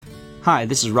Hi,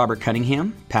 this is Robert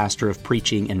Cunningham, pastor of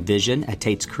Preaching and Vision at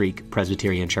Tates Creek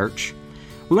Presbyterian Church.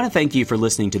 We want to thank you for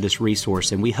listening to this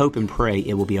resource, and we hope and pray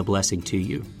it will be a blessing to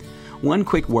you. One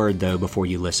quick word, though, before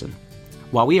you listen.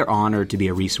 While we are honored to be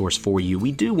a resource for you,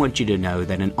 we do want you to know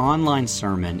that an online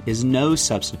sermon is no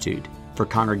substitute for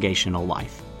congregational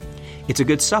life. It's a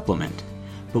good supplement,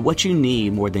 but what you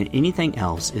need more than anything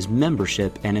else is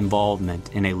membership and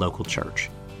involvement in a local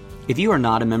church. If you are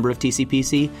not a member of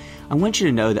TCPC, I want you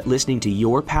to know that listening to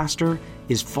your pastor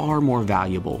is far more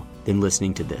valuable than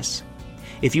listening to this.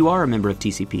 If you are a member of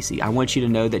TCPC, I want you to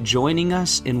know that joining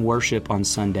us in worship on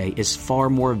Sunday is far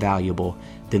more valuable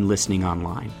than listening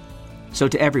online. So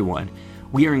to everyone,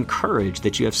 we are encouraged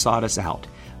that you have sought us out,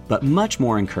 but much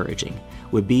more encouraging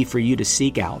would be for you to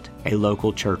seek out a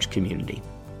local church community.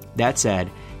 That said,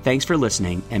 thanks for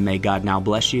listening, and may God now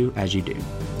bless you as you do.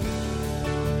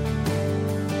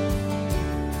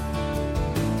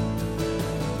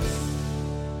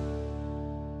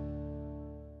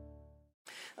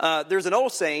 There's an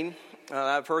old saying,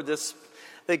 I've heard this,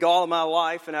 I think, all of my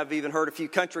life, and I've even heard a few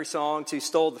country songs who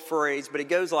stole the phrase, but it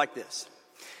goes like this.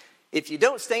 If you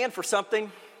don't stand for something,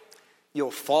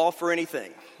 you'll fall for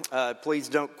anything. Please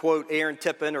don't quote Aaron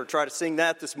Tippin or try to sing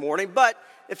that this morning, but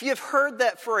if you've heard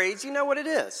that phrase, you know what it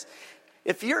is.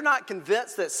 If you're not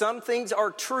convinced that some things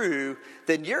are true,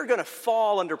 then you're going to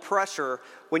fall under pressure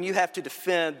when you have to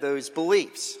defend those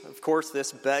beliefs. Of course,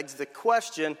 this begs the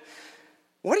question,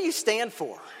 what do you stand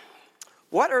for?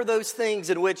 What are those things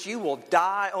in which you will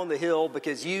die on the hill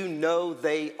because you know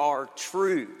they are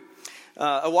true?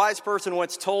 A wise person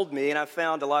once told me, and I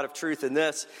found a lot of truth in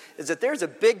this, is that there's a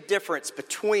big difference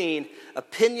between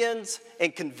opinions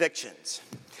and convictions.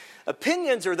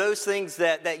 Opinions are those things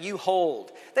that you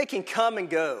hold. They can come and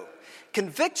go.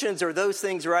 Convictions are those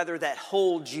things, rather, that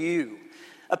hold you.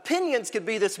 Opinions could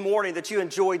be this morning that you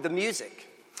enjoyed the music.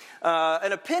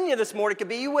 An opinion this morning could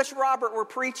be you wish Robert were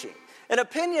preaching. An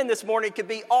opinion this morning could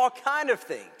be all kind of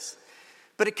things.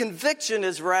 But a conviction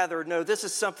is rather, no, this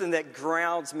is something that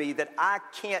grounds me, that I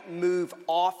can't move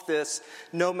off this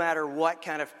no matter what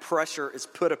kind of pressure is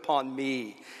put upon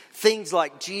me. Things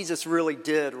like Jesus really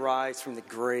did rise from the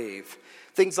grave.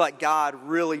 Things like God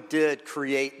really did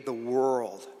create the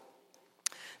world.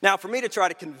 Now, for me to try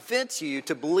to convince you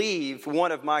to believe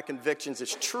one of my convictions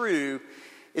is true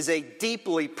is a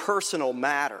deeply personal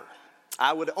matter.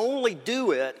 I would only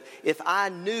do it if I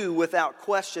knew without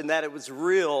question that it was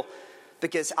real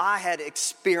because I had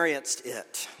experienced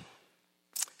it.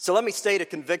 So let me state a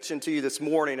conviction to you this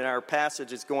morning, and our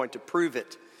passage is going to prove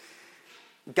it.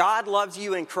 God loves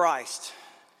you in Christ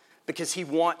because he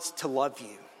wants to love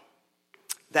you.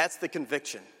 That's the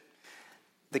conviction.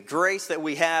 The grace that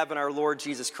we have in our Lord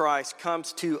Jesus Christ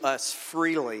comes to us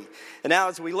freely. And now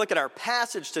as we look at our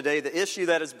passage today, the issue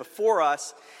that is before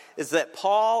us is that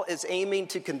Paul is aiming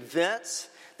to convince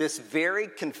this very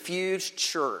confused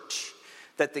church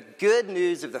that the good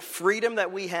news of the freedom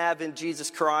that we have in Jesus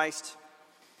Christ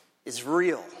is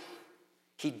real.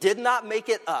 He did not make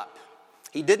it up.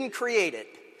 He didn't create it.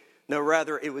 No,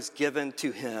 rather, it was given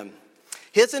to him.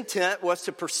 His intent was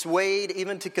to persuade,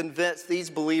 even to convince these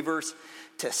believers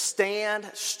to stand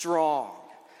strong,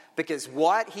 because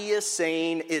what he is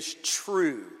saying is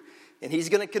true. And he's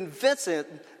going to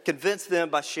convince them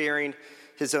by sharing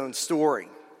his own story.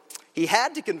 He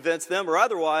had to convince them, or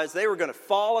otherwise they were going to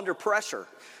fall under pressure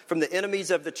from the enemies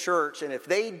of the church. And if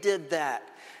they did that,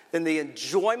 then the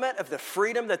enjoyment of the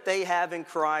freedom that they have in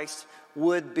Christ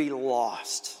would be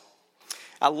lost.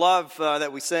 I love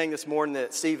that we sang this morning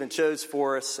that Stephen chose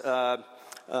for us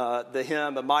the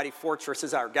hymn, "A Mighty Fortress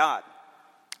is Our God."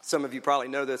 Some of you probably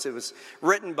know this. It was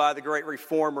written by the great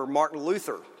reformer Martin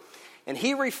Luther. And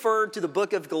he referred to the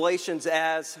book of Galatians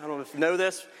as, I don't know if you know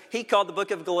this, he called the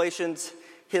book of Galatians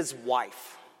his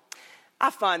wife. I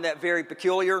find that very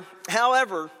peculiar.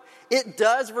 However, it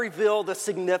does reveal the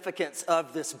significance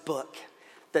of this book.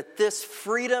 That this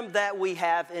freedom that we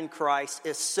have in Christ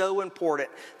is so important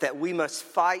that we must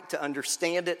fight to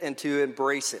understand it and to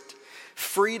embrace it.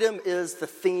 Freedom is the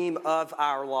theme of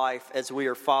our life as we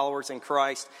are followers in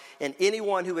Christ. And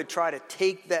anyone who would try to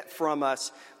take that from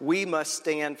us, we must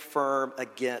stand firm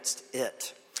against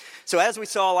it. So as we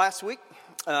saw last week,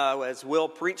 as Will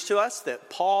preached to us, that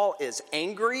Paul is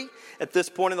angry at this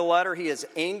point in the letter. He is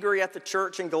angry at the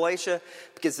church in Galatia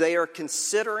because they are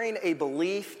considering a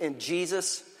belief in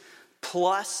Jesus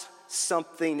plus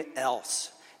something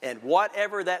else. And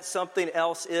whatever that something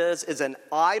else is an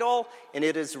idol, and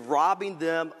it is robbing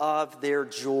them of their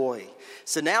joy.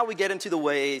 So now we get into the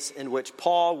ways in which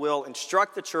Paul will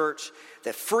instruct the church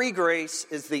that free grace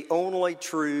is the only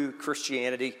true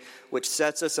Christianity, which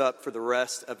sets us up for the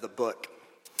rest of the book.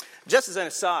 Just as an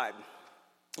aside,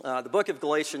 the book of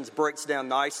Galatians breaks down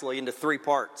nicely into 3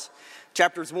 parts.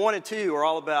 Chapters 1 and 2 are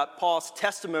all about Paul's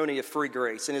testimony of free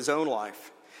grace in his own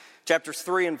life. Chapters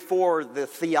 3 and 4, the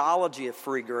theology of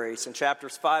free grace. And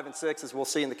chapters 5 and 6, as we'll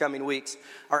see in the coming weeks,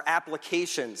 are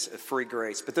applications of free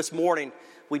grace. But this morning,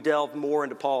 we delve more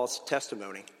into Paul's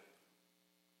testimony.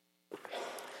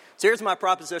 So here's my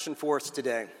proposition for us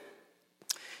today.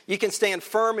 You can stand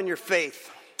firm in your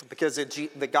faith because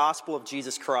the gospel of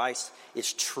Jesus Christ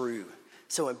is true.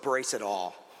 So embrace it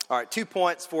all. All right, 2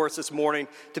 points for us this morning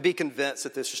to be convinced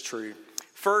that this is true.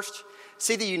 First,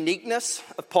 see the uniqueness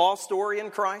of Paul's story in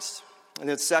Christ. And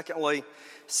then secondly,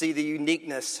 see the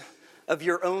uniqueness of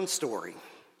your own story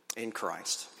in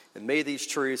Christ. And may these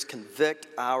truths convict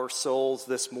our souls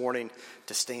this morning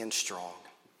to stand strong.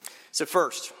 So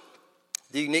first,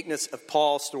 the uniqueness of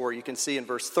Paul's story you can see in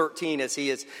verse 13 as he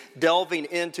is delving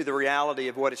into the reality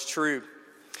of what is true.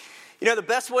 You know, the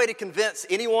best way to convince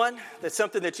anyone that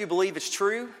something that you believe is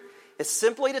true is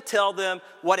simply to tell them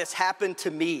what has happened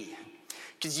to me.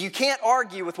 Because you can't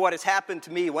argue with what has happened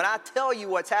to me. When I tell you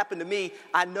what's happened to me,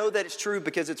 I know that it's true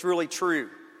because it's really true.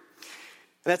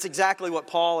 And that's exactly what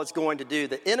Paul is going to do.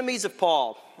 The enemies of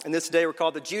Paul in this day were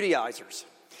called the Judaizers.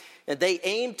 And they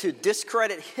aimed to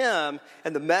discredit him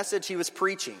and the message he was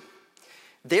preaching.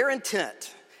 Their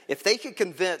intent, if they could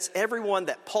convince everyone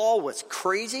that Paul was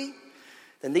crazy,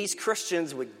 then these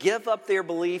Christians would give up their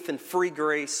belief in free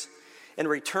grace and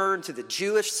return to the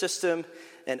Jewish system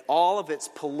and all of its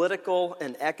political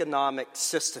and economic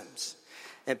systems.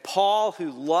 And Paul, who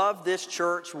loved this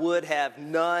church, would have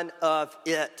none of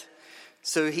it.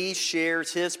 So he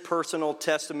shares his personal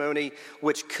testimony,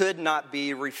 which could not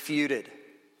be refuted.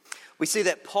 We see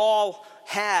that Paul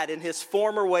had, in his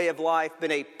former way of life,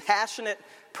 been a passionate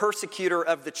persecutor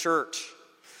of the church.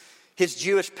 His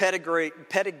Jewish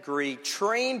pedigree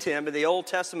trained him in the Old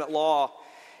Testament law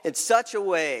in such a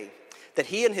way that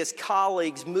he and his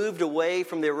colleagues moved away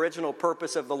from the original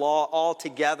purpose of the law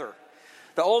altogether.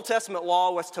 The Old Testament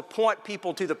law was to point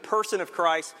people to the person of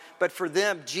Christ, but for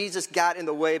them, Jesus got in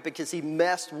the way because he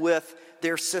messed with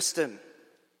their system.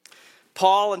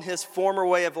 Paul and his former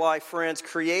way of life, friends,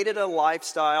 created a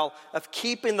lifestyle of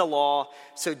keeping the law,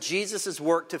 so Jesus'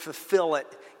 work to fulfill it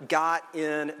got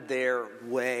in their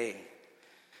way.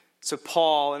 So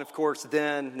Paul, and of course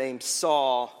then named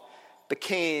Saul,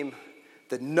 became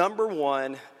the number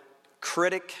one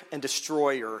critic and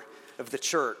destroyer of the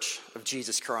church of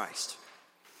Jesus Christ.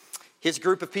 His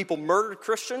group of people murdered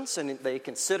Christians, and they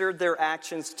considered their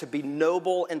actions to be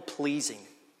noble and pleasing.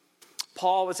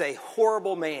 Paul was a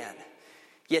horrible man,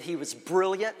 yet he was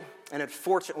brilliant and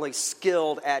unfortunately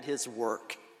skilled at his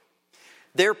work.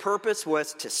 Their purpose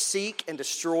was to seek and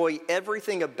destroy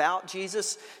everything about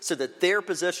Jesus so that their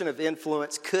position of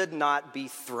influence could not be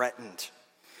threatened.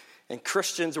 And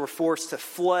Christians were forced to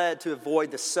flee to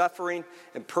avoid the suffering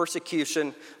and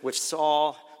persecution which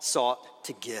Saul sought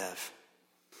to give.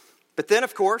 But then,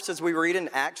 of course, as we read in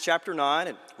Acts chapter 9,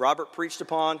 and Robert preached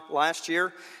upon last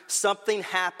year, something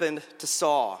happened to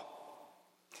Saul.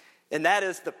 And that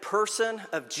is the person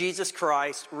of Jesus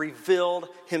Christ revealed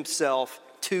himself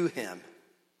to him.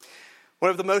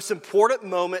 One of the most important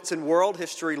moments in world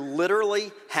history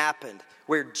literally happened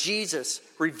where Jesus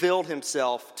revealed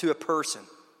himself to a person.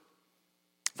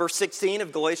 Verse 16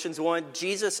 of Galatians 1,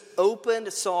 Jesus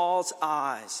opened Saul's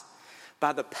eyes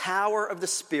by the power of the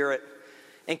Spirit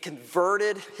and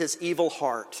converted his evil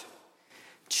heart,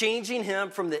 changing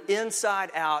him from the inside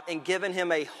out and giving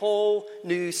him a whole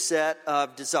new set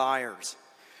of desires.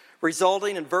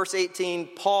 Resulting in verse 18,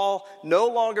 Paul no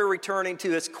longer returning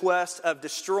to his quest of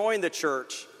destroying the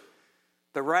church,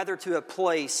 but rather to a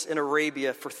place in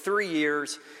Arabia for 3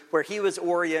 years where he was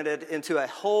oriented into a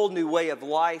whole new way of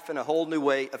life and a whole new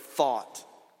way of thought.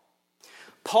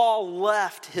 Paul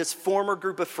left his former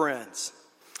group of friends,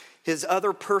 his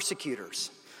other persecutors,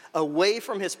 away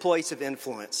from his place of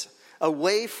influence,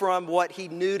 away from what he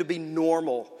knew to be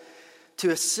normal, to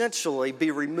essentially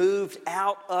be removed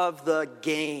out of the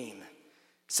game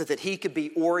so that he could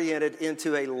be oriented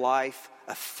into a life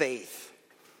of faith,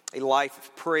 a life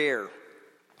of prayer,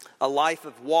 a life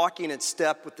of walking in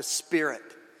step with the Spirit,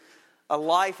 a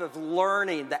life of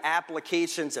learning the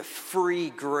applications of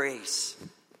free grace.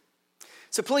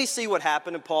 So please see what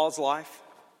happened in Paul's life.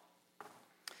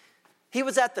 He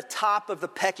was at the top of the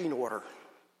pecking order.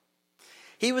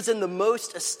 He was in the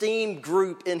most esteemed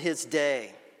group in his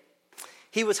day.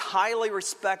 He was highly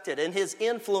respected, and his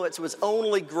influence was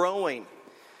only growing.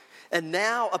 And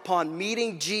now, upon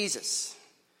meeting Jesus,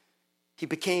 he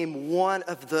became one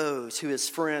of those who his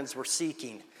friends were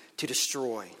seeking to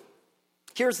destroy.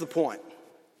 Here's the point.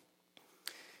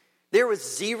 There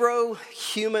was zero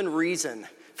human reason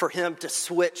for him to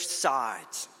switch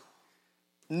sides.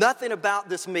 Nothing about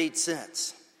this made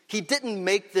sense. He didn't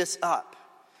make this up.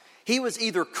 He was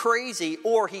either crazy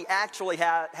or he actually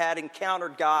had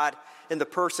encountered God in the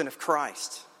person of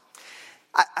Christ.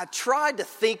 I tried to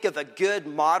think of a good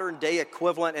modern day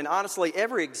equivalent, and honestly,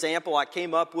 every example I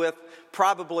came up with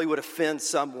probably would offend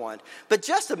someone. But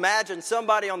just imagine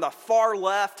somebody on the far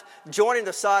left joining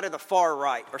the side of the far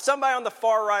right, or somebody on the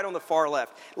far right on the far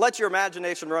left. Let your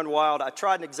imagination run wild. I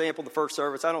tried an example the first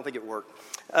service. I don't think it worked.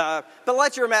 But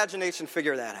let your imagination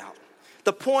figure that out.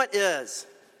 The point is,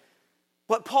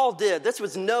 what Paul did, this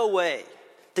was no way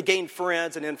to gain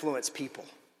friends and influence people.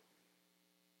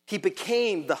 He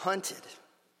became the hunted.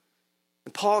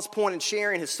 And Paul's point in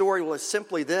sharing his story was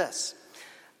simply this.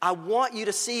 I want you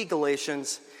to see,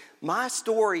 Galatians, my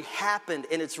story happened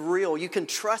and it's real. You can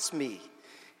trust me.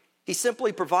 He's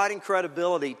simply providing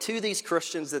credibility to these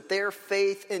Christians that their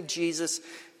faith in Jesus,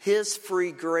 his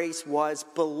free grace, was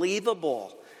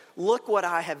believable. Look what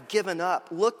I have given up.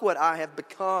 Look what I have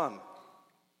become.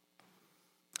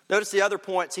 Notice the other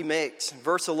points he makes.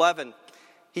 Verse 11,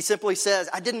 he simply says,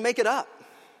 I didn't make it up.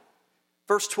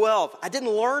 Verse 12, I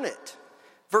didn't learn it.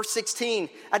 Verse 16,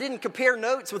 I didn't compare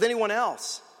notes with anyone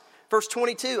else. Verse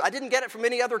 22, I didn't get it from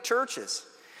any other churches.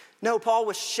 No, Paul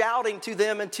was shouting to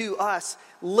them and to us,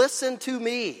 listen to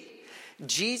me.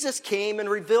 Jesus came and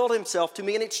revealed himself to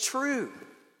me, and it's true.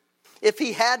 If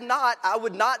he had not, I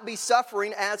would not be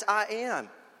suffering as I am.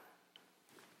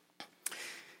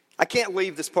 I can't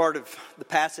leave this part of the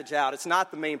passage out. It's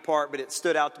not the main part, but it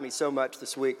stood out to me so much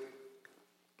this week.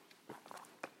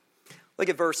 Look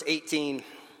at verse 18.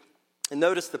 And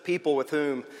notice the people with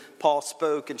whom Paul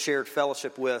spoke and shared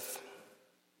fellowship with.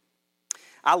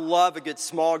 I love a good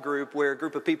small group where a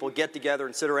group of people get together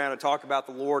and sit around and talk about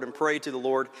the Lord and pray to the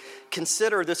Lord.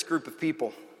 Consider this group of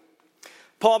people.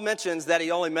 Paul mentions that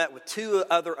he only met with 2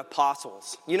 other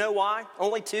apostles. You know why?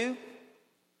 Only 2?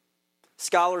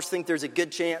 Scholars think there's a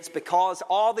good chance because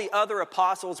all the other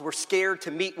apostles were scared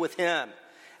to meet with him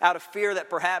out of fear that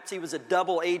perhaps he was a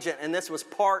double agent and this was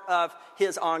part of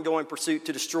his ongoing pursuit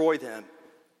to destroy them.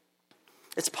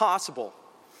 It's possible.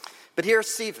 But here's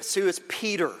Cephas, who is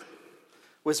Peter,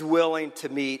 was willing to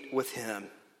meet with him.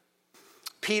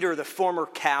 Peter, the former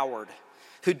coward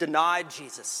who denied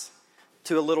Jesus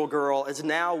to a little girl, is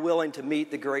now willing to meet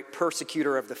the great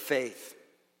persecutor of the faith.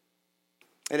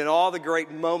 And in all the great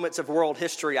moments of world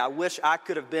history, I wish I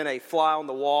could have been a fly on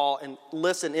the wall and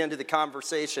listened into the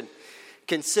conversation.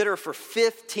 Consider for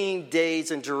 15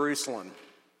 days in Jerusalem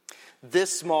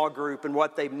this small group and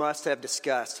what they must have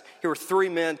discussed. Here were 3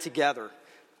 men together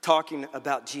talking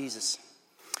about Jesus.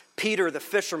 Peter, the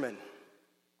fisherman,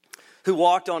 who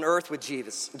walked on earth with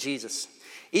Jesus,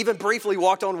 even briefly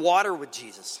walked on water with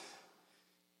Jesus.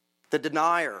 The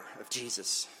denier of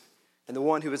Jesus and the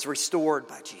one who was restored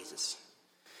by Jesus.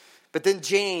 But then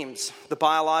James, the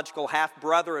biological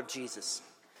half-brother of Jesus,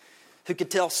 who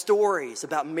could tell stories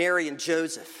about Mary and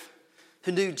Joseph,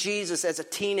 who knew Jesus as a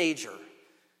teenager,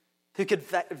 who could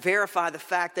verify the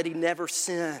fact that he never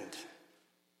sinned.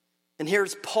 And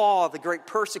here's Paul, the great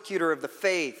persecutor of the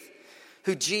faith,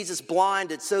 who Jesus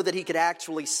blinded so that he could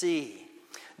actually see.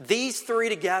 These 3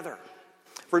 together,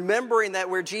 remembering that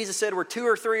where Jesus said, where 2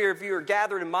 or 3 of you are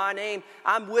gathered in my name,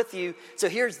 I'm with you. So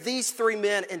here's these 3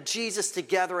 men and Jesus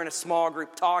together in a small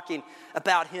group talking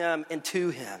about him and to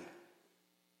him.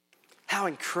 How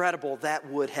incredible that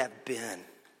would have been.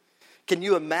 Can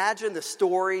you imagine the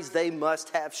stories they must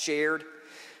have shared?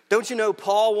 Don't you know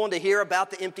Paul wanted to hear about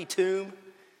the empty tomb?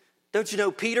 Don't you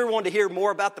know Peter wanted to hear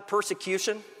more about the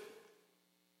persecution?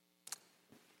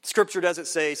 Scripture doesn't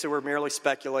say, so we're merely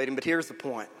speculating, but here's the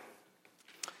point.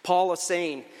 Paul is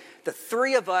saying, the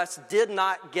 3 of us did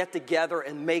not get together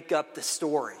and make up the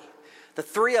story. The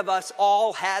 3 of us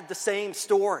all had the same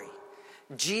story.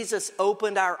 Jesus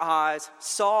opened our eyes,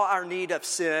 saw our need of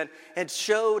sin, and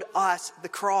showed us the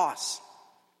cross.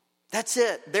 That's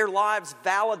it. Their lives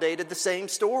validated the same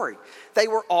story. They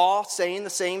were all saying the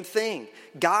same thing.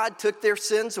 God took their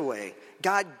sins away.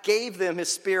 God gave them his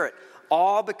Spirit,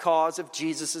 all because of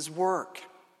Jesus' work.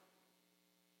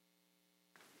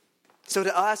 So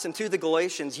to us and to the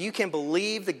Galatians, you can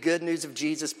believe the good news of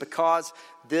Jesus because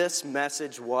this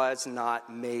message was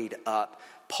not made up.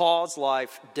 Paul's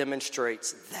life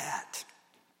demonstrates that.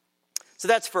 So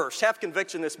that's first. Have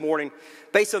conviction this morning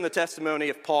based on the testimony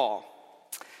of Paul.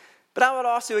 But I would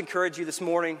also encourage you this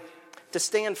morning to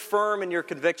stand firm in your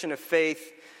conviction of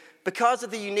faith because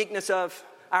of the uniqueness of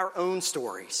our own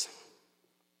stories.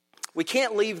 We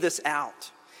can't leave this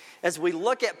out. As we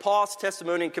look at Paul's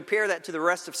testimony and compare that to the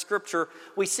rest of Scripture,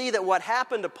 we see that what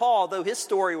happened to Paul, though his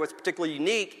story was particularly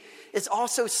unique, is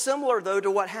also similar, though, to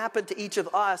what happened to each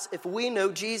of us if we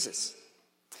know Jesus.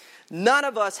 None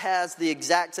of us has the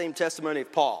exact same testimony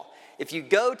of Paul. If you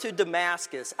go to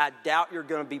Damascus, I doubt you're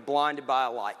going to be blinded by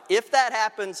a light. If that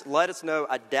happens, let us know.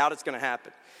 I doubt it's going to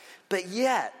happen. But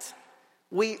yet,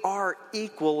 we are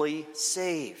equally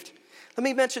saved. Let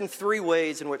me mention 3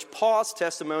 ways in which Paul's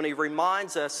testimony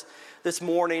reminds us this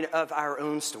morning of our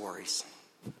own stories.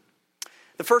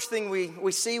 The first thing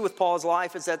we see with Paul's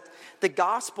life is that the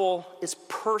gospel is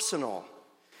personal.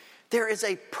 There is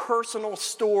a personal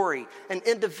story, an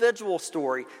individual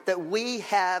story, that we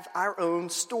have our own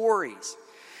stories.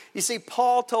 You see,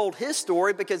 Paul told his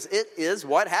story because it is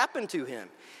what happened to him.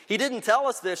 He didn't tell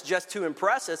us this just to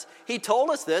impress us. He told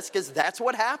us this because that's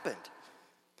what happened.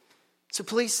 So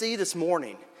please see this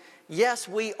morning, yes,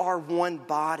 we are one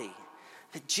body,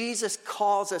 that Jesus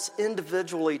calls us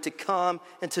individually to come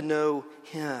and to know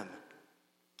him.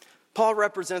 Paul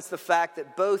represents the fact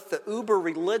that both the uber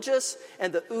religious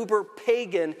and the uber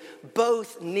pagan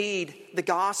both need the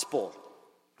gospel.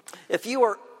 If you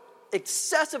are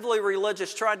excessively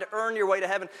religious trying to earn your way to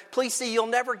heaven, please see you'll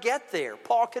never get there.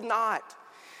 Paul could not.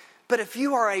 But if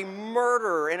you are a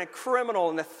murderer and a criminal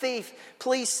and a thief,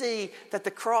 please see that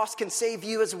the cross can save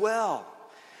you as well.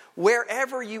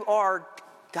 Wherever you are,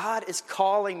 God is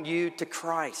calling you to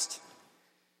Christ.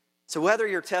 So whether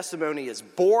your testimony is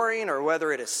boring or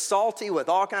whether it is salty with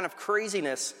all kind of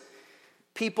craziness,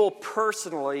 people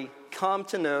personally come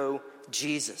to know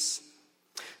Jesus.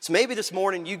 So maybe this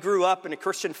morning you grew up in a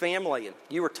Christian family and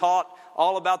you were taught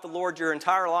all about the Lord your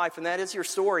entire life, and that is your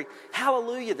story.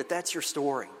 Hallelujah that that's your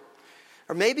story.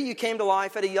 Or maybe you came to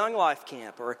life at a Young Life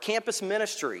camp or a campus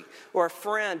ministry, or a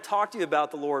friend talked to you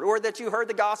about the Lord, or that you heard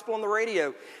the gospel on the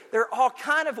radio. There are all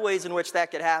kinds of ways in which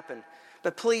that could happen.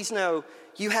 But please know,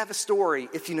 you have a story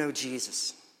if you know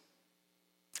Jesus.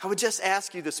 I would just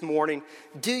ask you this morning,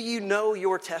 do you know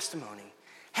your testimony?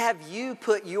 Have you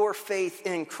put your faith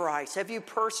in Christ? Have you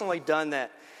personally done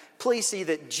that? Please see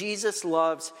that Jesus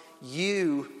loves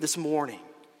you this morning.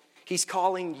 He's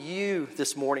calling you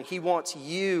this morning. He wants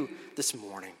you this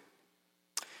morning.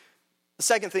 The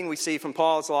second thing we see from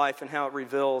Paul's life and how it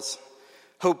reveals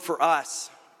hope for us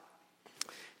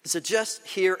is to just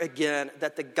hear again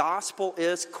that the gospel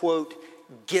is, quote,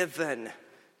 given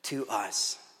to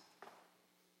us.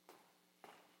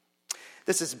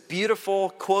 This is beautiful,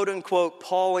 quote unquote,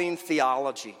 Pauline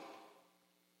theology.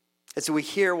 As we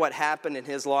hear what happened in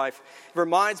his life, it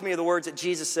reminds me of the words that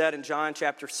Jesus said in John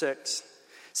chapter 6.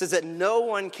 It says that no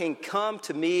one can come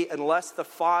to me unless the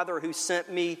Father who sent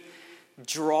me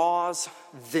draws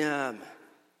them.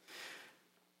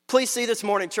 Please see this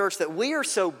morning, church, that we are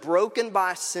so broken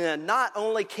by sin, not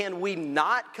only can we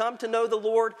not come to know the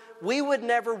Lord, we would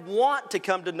never want to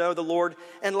come to know the Lord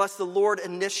unless the Lord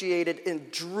initiated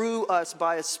and drew us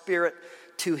by His Spirit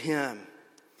to Him.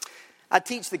 I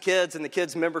teach the kids in the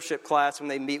kids' membership class when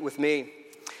they meet with me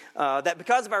that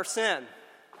because of our sin,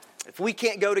 if we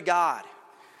can't go to God,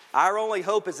 our only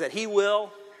hope is that He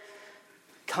will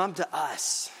come to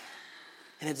us.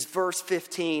 And it's verse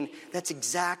 15. That's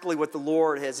exactly what the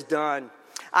Lord has done.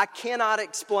 I cannot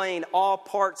explain all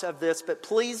parts of this, but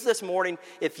please this morning,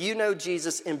 if you know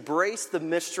Jesus, embrace the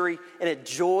mystery and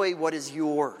enjoy what is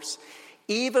yours.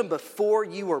 Even before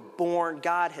you were born,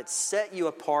 God had set you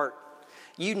apart.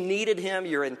 You needed Him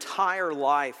your entire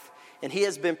life, and He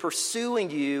has been pursuing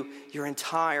you your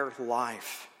entire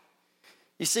life.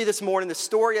 You see this morning, the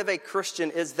story of a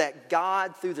Christian is that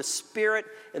God, through the Spirit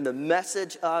and the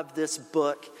message of this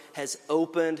book, has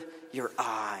opened your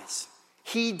eyes.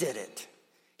 He did it.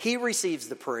 He receives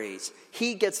the praise.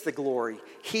 He gets the glory.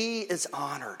 He is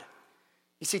honored.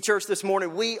 You see, church, this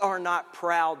morning, we are not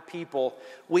proud people.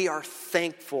 We are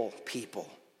thankful people.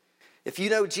 If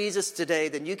you know Jesus today,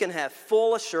 then you can have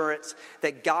full assurance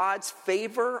that God's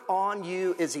favor on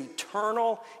you is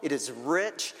eternal, it is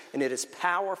rich, and it is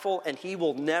powerful, and He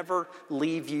will never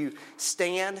leave you.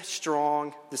 Stand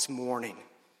strong this morning.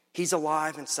 He's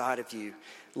alive inside of you.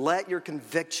 Let your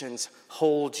convictions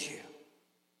hold you.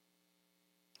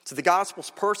 So the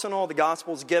gospel's personal, the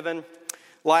gospel's given.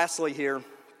 Lastly here,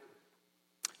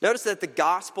 notice that the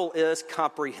gospel is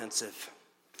comprehensive.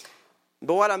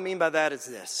 But what I mean by that is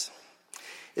this.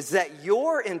 Is that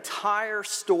your entire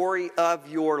story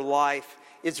of your life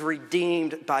is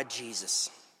redeemed by Jesus.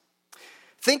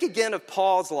 Think again of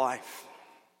Paul's life.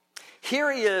 Here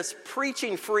he is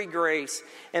preaching free grace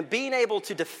and being able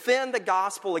to defend the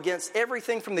gospel against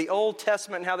everything from the Old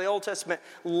Testament and how the Old Testament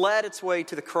led its way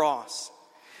to the cross.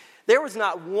 There was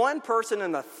not one person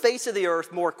on the face of the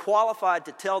earth more qualified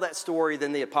to tell that story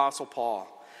than the Apostle Paul.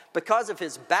 Because of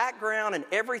his background and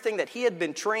everything that he had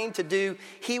been trained to do,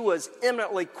 he was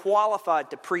eminently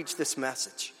qualified to preach this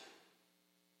message.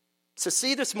 So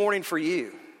see this morning for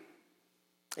you,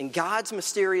 in God's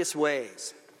mysterious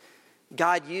ways,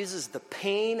 God uses the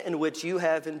pain in which you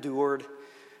have endured,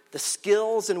 the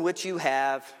skills in which you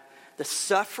have, the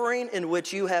suffering in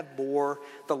which you have bore,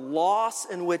 the loss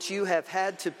in which you have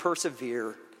had to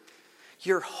persevere.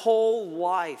 Your whole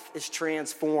life is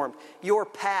transformed. Your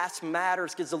past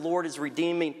matters because the Lord is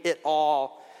redeeming it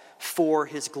all for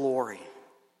His glory.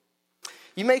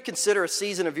 You may consider a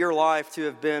season of your life to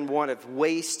have been one of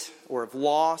waste or of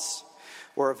loss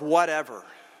or of whatever.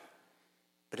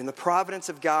 But in the providence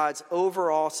of God's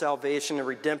overall salvation and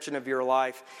redemption of your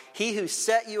life, He who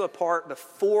set you apart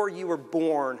before you were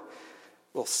born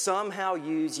will somehow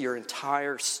use your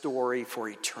entire story for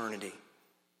eternity.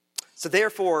 So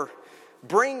therefore,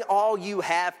 bring all you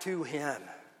have to Him.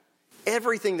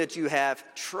 Everything that you have,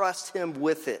 trust Him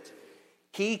with it.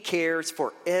 He cares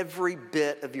for every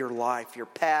bit of your life, your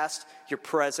past, your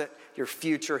present, your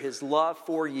future. His love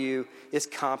for you is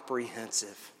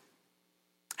comprehensive.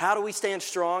 How do we stand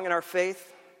strong in our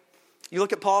faith? You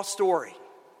look at Paul's story.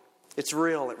 It's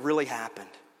real. It really happened.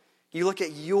 You look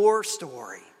at your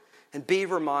story and be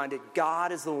reminded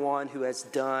God is the one who has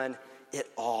done it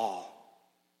all.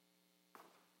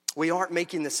 We aren't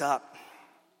making this up.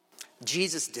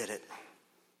 Jesus did it.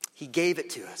 He gave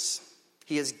it to us.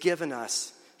 He has given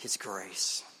us His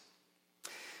grace.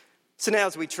 So now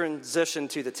as we transition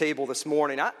to the table this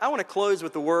morning, I want to close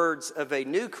with the words of a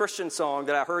new Christian song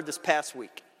that I heard this past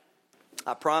week.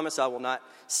 I promise I will not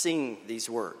sing these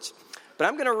words. But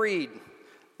I'm going to read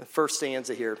the first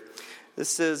stanza here.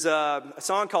 This is a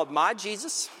song called My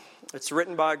Jesus. It's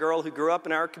written by a girl who grew up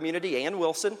in our community, Ann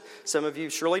Wilson. Some of you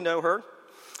surely know her.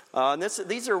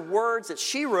 These are words that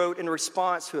she wrote in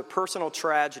response to a personal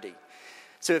tragedy.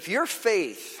 So if your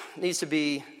faith needs to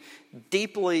be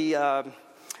deeply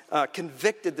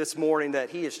convicted this morning that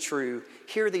He is true,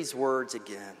 hear these words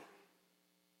again.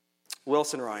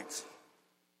 Wilson writes,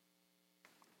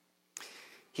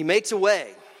 He makes a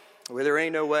way where there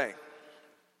ain't no way.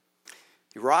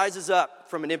 He rises up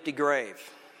from an empty grave.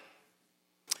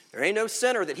 There ain't no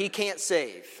sinner that He can't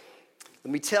save.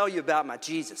 Let me tell you about my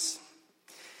Jesus.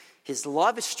 His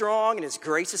love is strong and His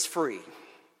grace is free.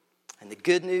 And the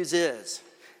good news is,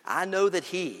 I know that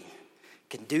He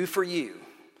can do for you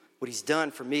what He's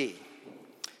done for me.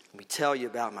 Let me tell you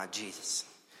about my Jesus.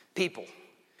 People,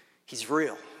 He's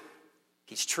real.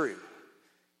 He's true.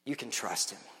 You can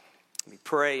trust Him. Let me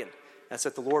pray and ask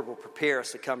that the Lord will prepare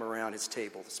us to come around His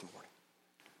table this morning.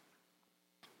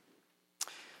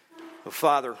 Oh,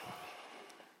 Father,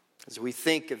 as we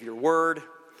think of your word,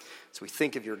 as we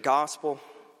think of your gospel,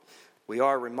 we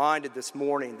are reminded this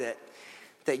morning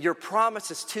that your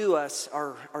promises to us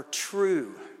are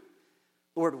true.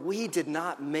 Lord, we did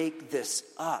not make this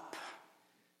up.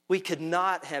 We could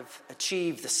not have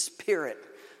achieved the Spirit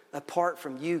apart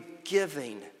from you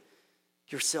giving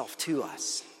yourself to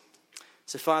us.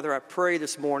 So, Father, I pray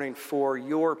this morning for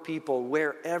your people,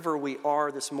 wherever we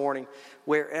are this morning,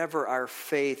 wherever our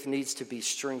faith needs to be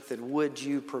strengthened, would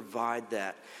you provide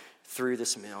that through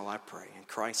this meal, I pray. In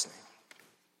Christ's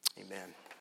name, amen.